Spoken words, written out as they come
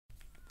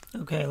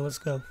Okay, let's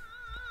go.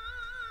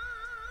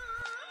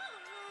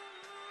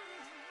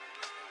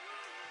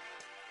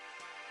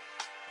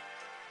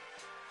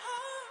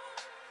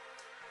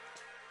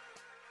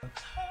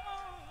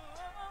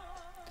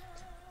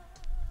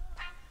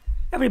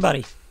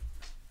 Everybody,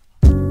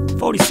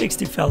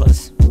 4060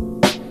 fellas.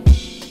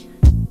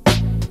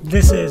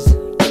 This is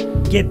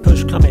git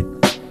push commit.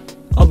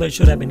 Although it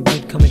should have been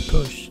git commit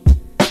push.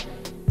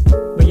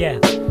 But yeah,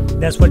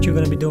 that's what you're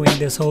gonna be doing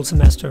this whole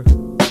semester.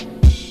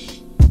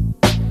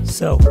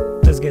 So,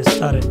 let's get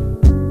started.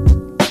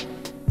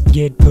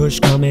 Git push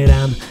commit,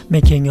 I'm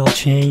making all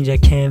change. I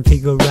can't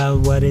figure out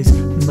what is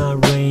my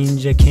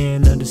range. I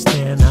can't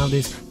understand how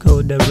this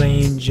code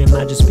arrange. Am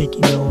I just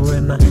speaking or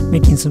am I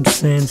making some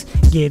sense?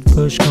 Git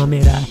push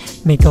commit, I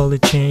make all the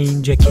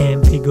change. I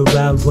can't figure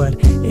out what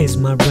is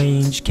my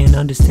range. Can't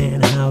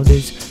understand how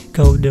this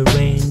code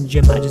arrange.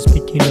 Am I just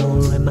speaking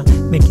or am I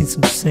making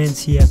some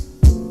sense? Yeah,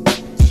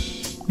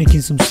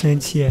 making some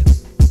sense, yeah.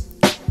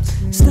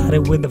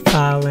 Started with the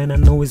file and I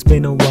know it's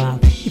been a while.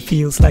 It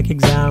feels like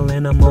exile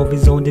and I'm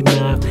always on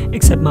denial.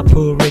 Accept my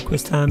pull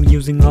request, I'm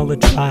using all the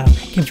trial.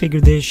 Can't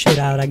figure this shit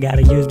out, I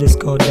gotta use this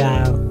code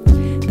dial.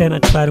 Then I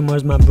try to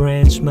merge my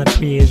branch, my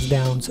tree is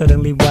down.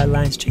 Suddenly white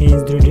lines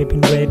change, they're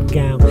dripping red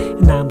gown.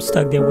 And now I'm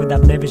stuck there with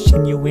I've never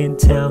seen you in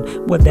town.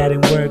 What that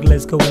didn't work,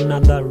 let's go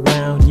another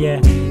round.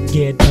 Yeah,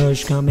 git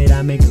push commit,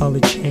 I make all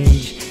the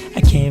change.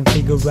 I can't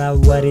figure out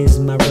what is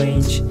my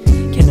range.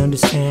 Can't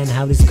understand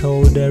how this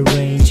code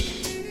arrange.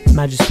 Am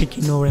I just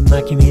speaking or am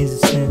I making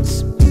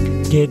sense?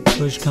 Git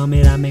push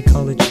commit, I make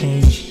all the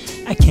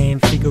change. I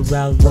can't figure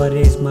out what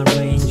is my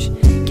range.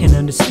 Can't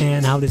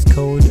understand how this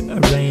code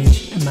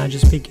arrange. Am I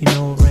just speaking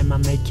or am I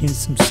making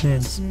some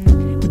sense?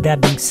 With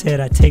that being said,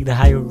 I take the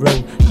higher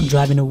road. I'm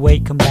driving away,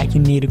 come back,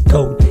 you need a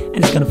code. And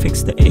it's gonna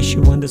fix the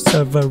issue when the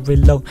server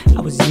reload. I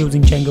was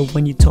using Django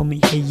when you told me,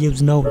 hey,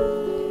 use Node.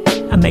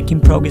 I'm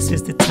making progress,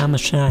 it's the time I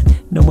shine.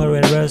 No more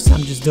errors, I'm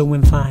just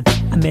doing fine.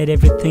 I made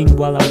everything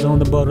while I was on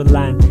the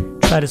borderline.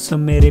 Tried to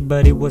submit it,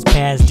 but it was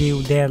past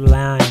due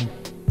deadline.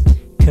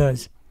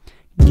 Cause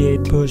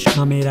git push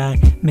commit, I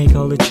make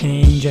all the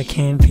change. I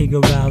can't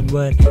figure out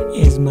what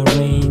is my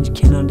range.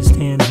 Can't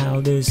understand how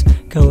this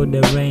code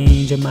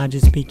arrange. Am I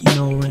just speaking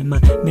or am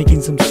I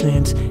making some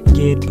sense?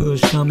 Git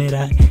push commit,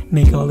 I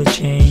make all the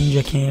change.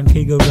 I can't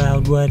figure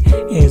out what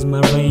is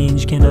my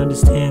range. Can't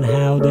understand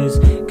how this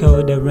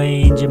code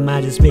arrange. Am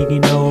I just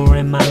speaking or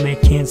am I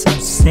making some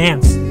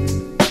sense?